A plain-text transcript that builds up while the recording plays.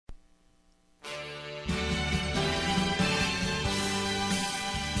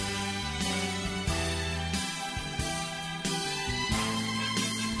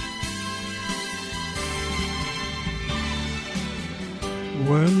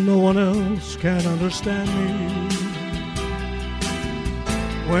when no one else can understand me,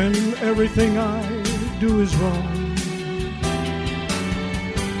 when everything I do is wrong.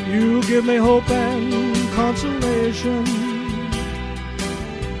 You give me hope and consolation.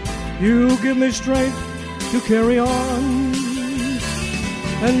 You give me strength to carry on,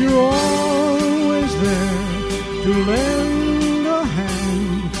 and you're always there to lend a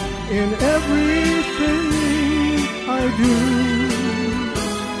hand in everything I do.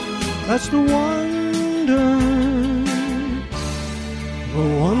 That's the wonder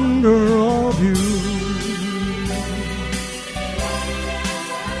of you.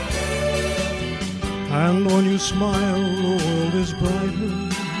 And when you smile, the world is brighter.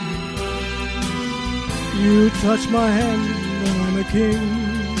 You touch my hand and I'm a king.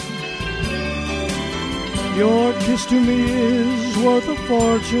 Your kiss to me is worth a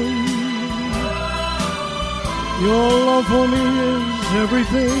fortune. Your love for me is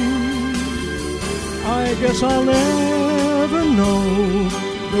everything. I guess I'll never know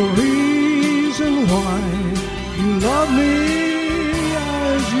the reason why you love me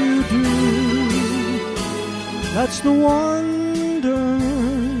as you do. That's the wonder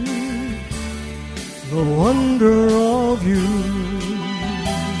of you.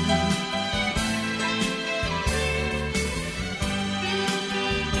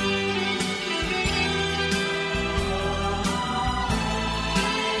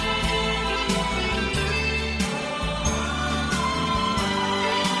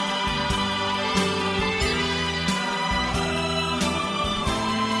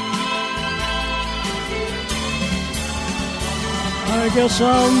 I guess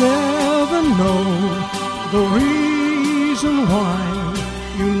I'll never know the reason why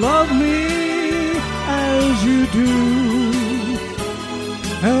you love me as you do.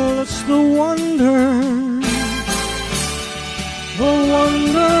 And it's the wonder